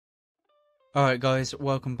Alright guys,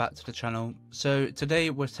 welcome back to the channel. So today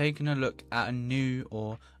we're taking a look at a new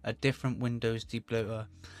or a different Windows debloater.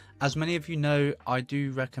 As many of you know, I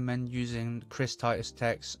do recommend using Chris Titus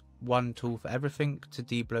Tech's One Tool for Everything to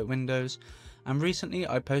debloat Windows. And recently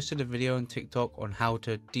I posted a video on TikTok on how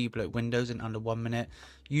to debloat Windows in under 1 minute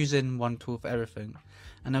using One Tool for Everything.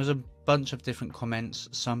 And there was a bunch of different comments,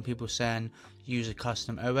 some people saying use a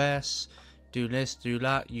custom OS, do this, do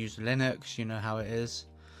that, use Linux, you know how it is.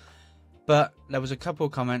 But there was a couple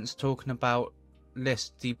of comments talking about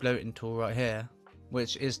this debloating tool right here,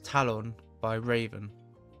 which is Talon by Raven.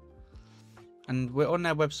 And we're on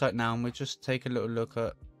their website now and we'll just take a little look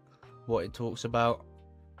at what it talks about.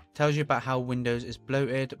 It tells you about how Windows is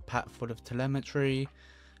bloated, packed full of telemetry,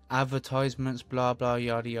 advertisements, blah blah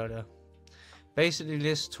yada yada. Basically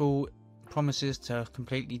this tool promises to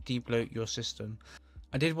completely debloat your system.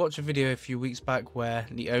 I did watch a video a few weeks back where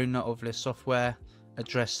the owner of this software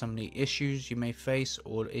address some of the issues you may face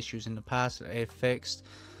or issues in the past that they have fixed,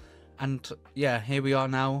 and yeah, here we are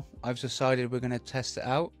now. I've decided we're going to test it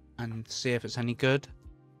out and see if it's any good.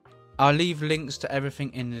 I'll leave links to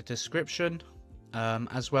everything in the description,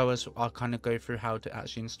 as well as I'll kind of go through how to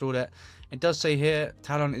actually install it. It does say here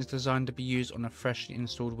Talon is designed to be used on a freshly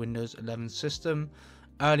installed Windows 11 system.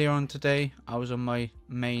 Earlier on today I was on my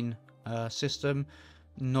main system,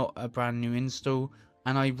 not a brand new install,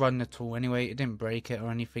 and I run the tool anyway. It didn't break it or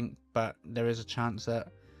anything, but there is a chance that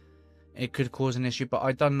it could cause an issue. But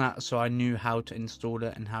I done that so I knew how to install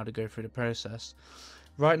it and how to go through the process.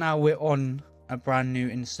 Right now we're on a brand new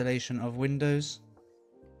installation of Windows.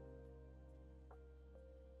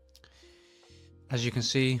 As you can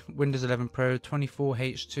see, Windows 11 Pro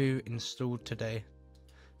 24H2 installed today,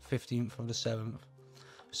 15th of the 7th.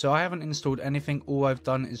 So I haven't installed anything. All I've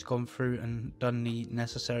done is gone through and done the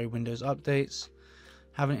necessary Windows updates.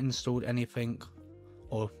 Haven't installed anything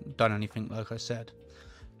or done anything, like I said.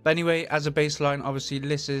 But anyway, as a baseline, obviously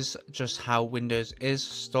this is just how Windows is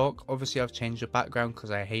stock. Obviously I've changed the background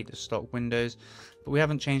because I hate the stock Windows, but we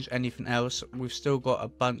haven't changed anything else. We've still got a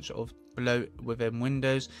bunch of bloat within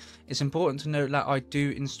Windows. It's important to note that I do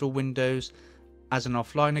install Windows as an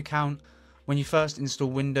offline account. When you first install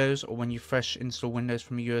Windows, or when you fresh install Windows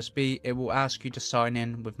from a USB, it will ask you to sign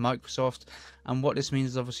in with Microsoft. And what this means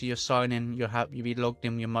is obviously you're signing, you'll be logged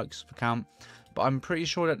in with your Microsoft account. But I'm pretty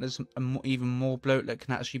sure that there's even more bloat that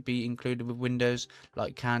can actually be included with Windows,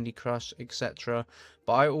 like Candy Crush, etc.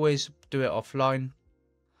 But I always do it offline,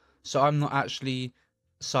 so I'm not actually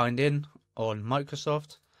signed in on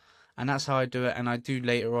Microsoft. And that's how I do it. And I do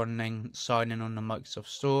later on then sign in on the Microsoft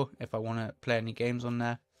Store if I want to play any games on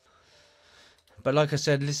there. But like I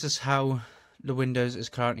said, this is how the Windows is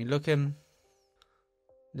currently looking.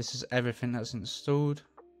 This is everything that's installed.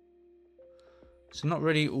 So not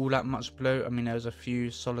really all that much bloat. I mean, there's a few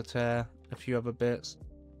solitaire, a few other bits.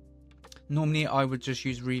 Normally I would just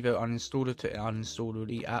use Revo Uninstaller to uninstall all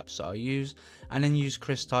the apps that I use, and then use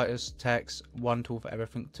Chris Titus Tech's One Tool for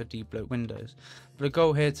Everything to debloat Windows. But the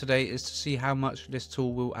goal here today is to see how much this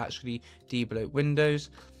tool will actually debloat Windows.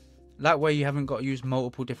 That way you haven't got to use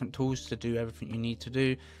multiple different tools to do everything you need to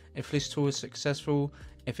do. If this tool is successful,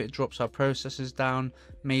 if it drops our processes down,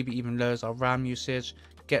 maybe even lowers our RAM usage,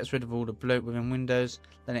 gets rid of all the bloat within Windows,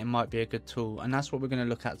 then it might be a good tool. And that's what we're going to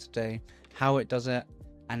look at today, how it does it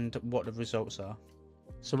and what the results are.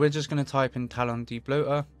 So we're just going to type in Talon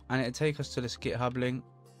Debloater and it'll take us to this GitHub link.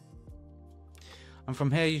 And from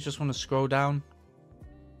here you just want to scroll down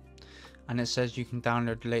and it says you can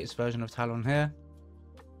download the latest version of Talon here.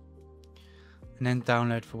 And then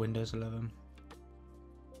download for Windows 11.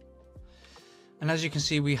 And as you can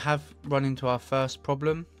see, we have run into our first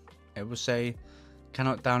problem. It will say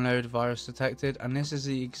cannot download, virus detected, and this is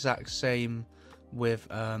the exact same with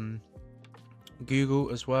Google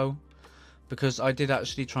as well, because I did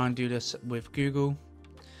actually try and do this with Google.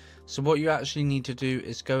 So what you actually need to do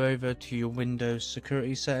is go over to your Windows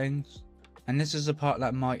security settings, and this is the part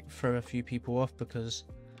that might throw a few people off because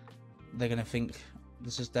they're going to think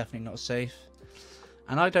this is definitely not safe.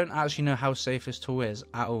 And I don't actually know how safe this tool is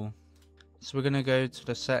at all. So we're going to go to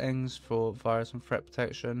the settings for virus and threat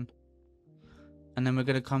protection. And then we're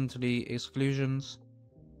going to come to the exclusions.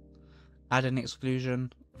 Add an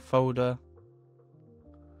exclusion, folder,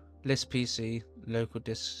 list PC, local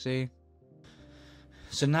disk C.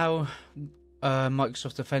 So now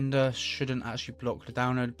Microsoft Defender shouldn't actually block the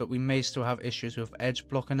download, but we may still have issues with Edge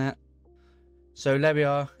blocking it. So there we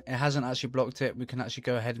are. It hasn't actually blocked it. We can actually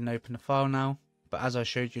go ahead and open the file now. But as I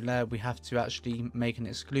showed you there, we have to actually make an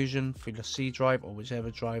exclusion through the C drive or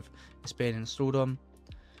whichever drive it's being installed on.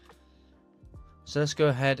 So let's go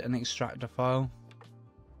ahead and extract the file.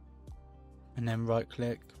 and then right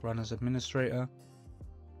click, run as administrator.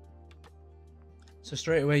 So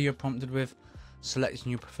straight away you're prompted with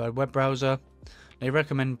selecting your preferred web browser. They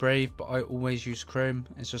recommend Brave, but I always use Chrome.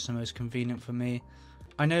 It's just the most convenient for me.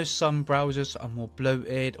 I know some browsers are more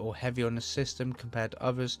bloated or heavy on the system compared to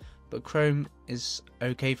others, but Chrome is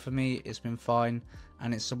okay for me. It's been fine,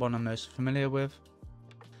 and it's the one I'm most familiar with.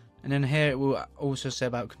 And then here it will also say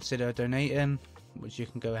about consider donating, which you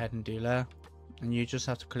can go ahead and do there, and you just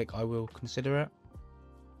have to click I will consider it.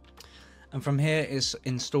 And from here it's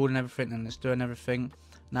installing everything and it's doing everything.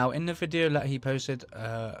 Now in the video that he posted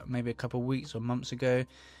maybe a couple of weeks or months ago,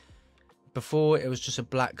 before it was just a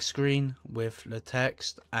black screen with the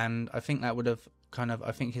text, and I think that would have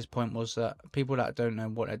I think his point was that people that don't know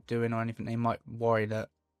what they're doing or anything, they might worry that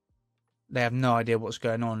they have no idea what's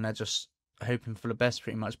going on, they're just hoping for the best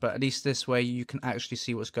pretty much. But at least this way you can actually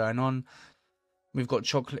see what's going on. We've got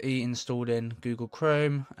Chocolatey installed in Google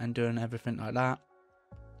Chrome and doing everything like that.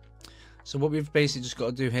 So what we've basically just got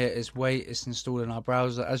to do here is wait. It's installed in our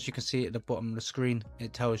browser. As you can see at the bottom of the screen,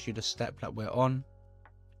 it tells you the step that we're on,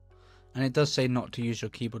 and it does say not to use your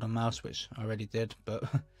keyboard and mouse, which I already did, but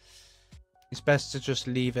it's best to just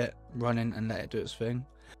leave it running and let it do its thing.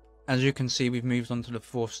 As you can see, we've moved on to the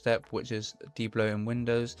fourth step, which is Debloating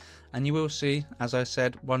Windows, and you will see, as I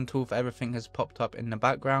said, one tool for everything has popped up in the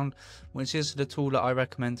background, which is the tool that I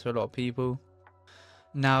recommend to a lot of people.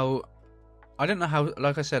 Now I don't know how,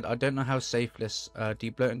 like I said, I don't know how safe this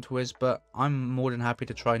debloating tool is, but I'm more than happy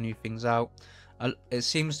to try new things out. It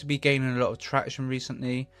seems to be gaining a lot of traction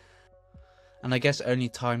recently, and I guess only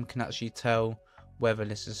time can actually tell whether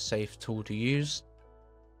this is a safe tool to use.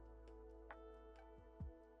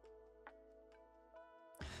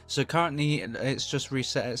 So currently it's just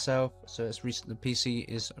reset itself, so it's the PC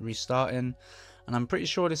is restarting. And I'm pretty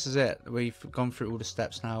sure this is it. We've gone through all the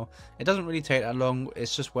steps now. It doesn't really take that long.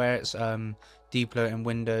 It's just where it's debloating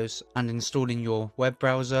Windows and installing your web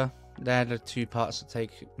browser. They're the two parts that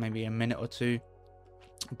take maybe a minute or two.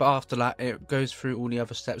 But after that, it goes through all the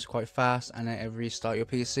other steps quite fast, and then it'll restart your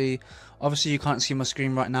PC. Obviously, you can't see my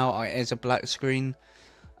screen right now. It is a black screen.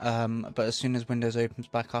 But as soon as Windows opens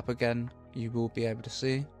back up again, you will be able to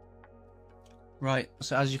see. Right,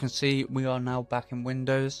 so as you can see, we are now back in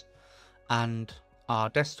Windows, and our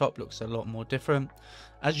desktop looks a lot more different.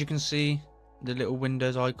 As you can see, the little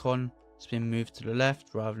Windows icon has been moved to the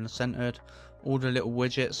left rather than centered. All the little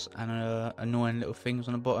widgets and annoying little things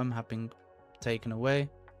on the bottom have been taken away.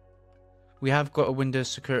 We have got a Windows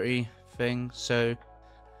security thing, so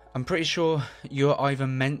I'm pretty sure you're either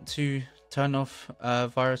meant to turn off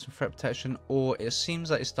virus and threat protection, or it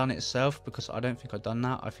seems like it's done it itself, because I don't think I've done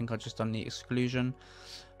that. I think I've just done the exclusion.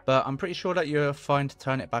 But I'm pretty sure that you're fine to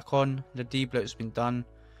turn it back on. The debloat's been done,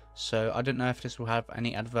 so I don't know if this will have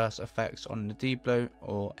any adverse effects on the debloat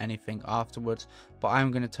or anything afterwards, but I'm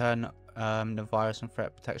going to turn the virus and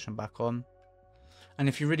threat protection back on. And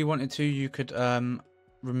if you really wanted to, you could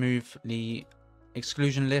remove the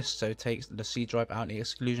exclusion list, so take the C drive out of the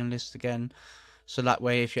exclusion list again, so that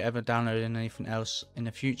way if you're ever downloading anything else in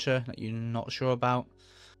the future that you're not sure about,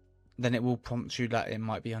 then it will prompt you that it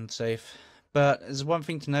might be unsafe. But there's one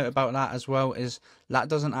thing to note about that as well, is that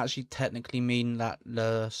doesn't actually technically mean that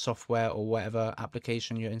the software or whatever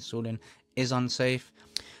application you're installing is unsafe.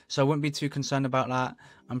 So I wouldn't be too concerned about that.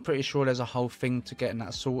 I'm pretty sure there's a whole thing to getting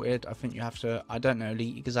that sorted. I think you have to, I don't know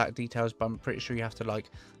the exact details, but I'm pretty sure you have to like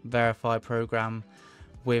verify a program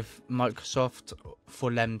with Microsoft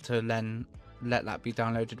for them to then let that be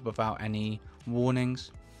downloaded without any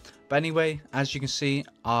warnings. But anyway, as you can see,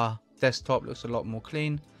 our desktop looks a lot more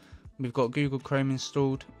clean. We've got Google Chrome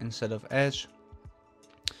installed instead of Edge.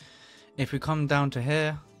 If we come down to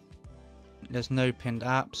here, there's no pinned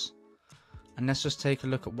apps, and let's just take a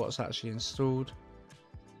look at what's actually installed.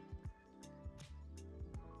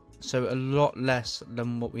 So a lot less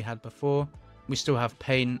than what we had before. We still have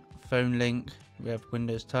Paint, Phone Link, we have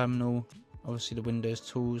Windows Terminal, obviously the Windows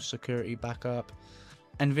Tools, Security Backup,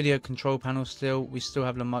 NVIDIA Control Panel still. We still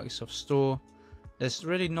have the Microsoft Store. There's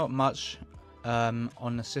really not much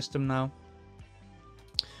on the system now.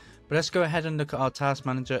 But let's go ahead and look at our task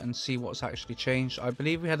manager and see what's actually changed. I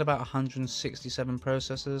believe we had about 167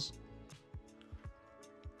 processes.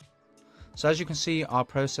 So as you can see, our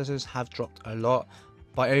processes have dropped a lot,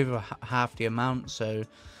 by over half the amount. So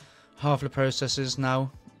half the processes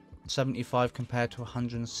now, 75 compared to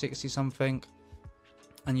 160 something.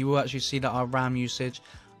 And you will actually see that our RAM usage,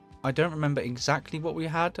 I don't remember exactly what we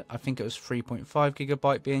had. I think it was 3.5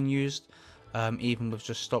 gigabyte being used, even with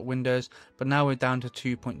just stock Windows, but now we're down to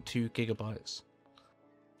 2.2 gigabytes.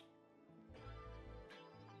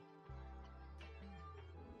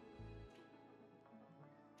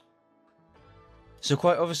 So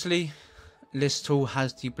quite obviously, this tool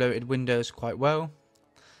has debloated Windows quite well.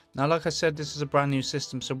 Now, like I said, this is a brand new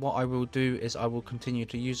system, so what I will do is I will continue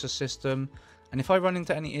to use the system, and if I run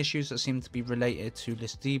into any issues that seem to be related to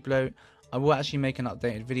this debloat, I will actually make an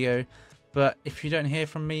updated video. But if you don't hear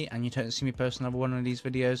from me and you don't see me post another one of these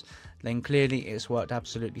videos, then clearly it's worked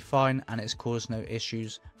absolutely fine and it's caused no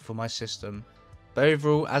issues for my system. But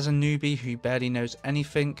overall, as a newbie who barely knows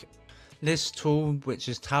anything, this tool, which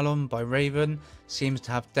is Talon by Raven, seems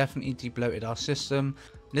to have definitely debloated our system.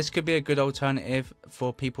 This could be a good alternative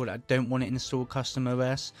for people that don't want to install custom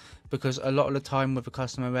OS, because a lot of the time with a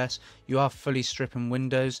custom OS you are fully stripping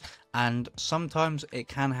Windows, and sometimes it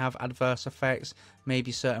can have adverse effects.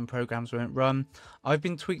 Maybe certain programs won't run. I've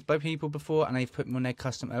been tweaked by people before and they've put me on their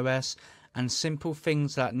custom OS, and simple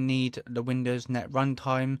things that need the Windows Net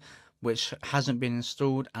runtime, which hasn't been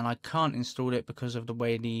installed, and I can't install it because of the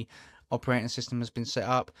way the operating system has been set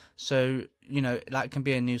up. So, you know, that can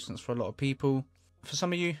be a nuisance for a lot of people. For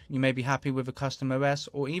some of you, you may be happy with a custom OS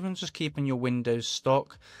or even just keeping your Windows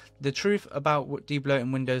stock. The truth about what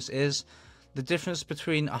debloating Windows is, the difference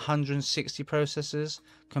between 160 processors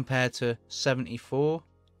compared to 74,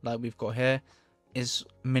 like we've got here, is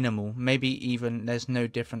minimal. Maybe even there's no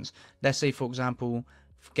difference. Let's say, for example,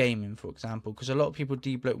 gaming, for example, because a lot of people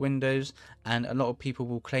debloat Windows and a lot of people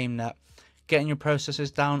will claim that getting your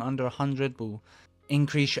processors down under 100 will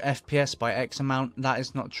increase your FPS by X amount. That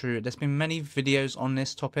is not true. There's been many videos on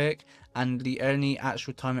this topic, and the only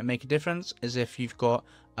actual time it makes a difference is if you've got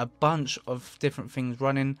a bunch of different things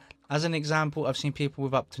running. As an example, I've seen people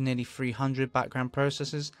with up to nearly 300 background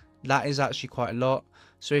processors. That is actually quite a lot.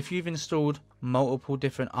 So if you've installed multiple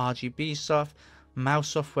different RGB stuff, mouse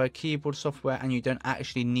software, keyboard software, and you don't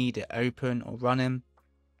actually need it open or running,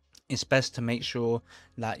 it's best to make sure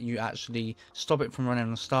that you actually stop it from running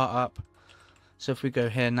on startup. So if we go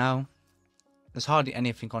here now, there's hardly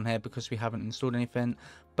anything on here because we haven't installed anything.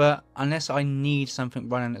 But unless I need something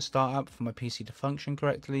running at startup for my PC to function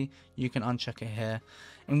correctly, you can uncheck it here.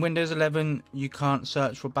 In Windows 11, you can't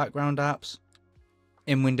search for background apps.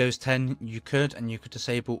 In Windows 10, you could, and you could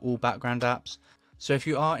disable all background apps. So if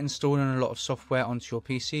you are installing a lot of software onto your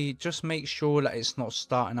PC, just make sure that it's not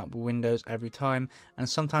starting up with Windows every time. And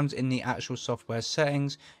sometimes in the actual software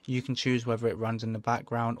settings, you can choose whether it runs in the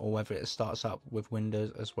background or whether it starts up with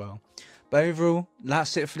Windows as well. But overall,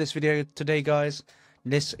 that's it for this video today, guys.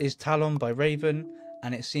 This is Talon by Raven,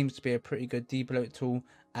 and it seems to be a pretty good debloat tool,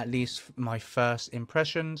 at least my first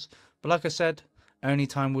impressions. But like I said, only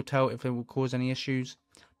time will tell if it will cause any issues.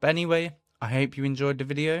 But anyway, I hope you enjoyed the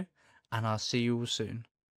video, and I'll see you all soon.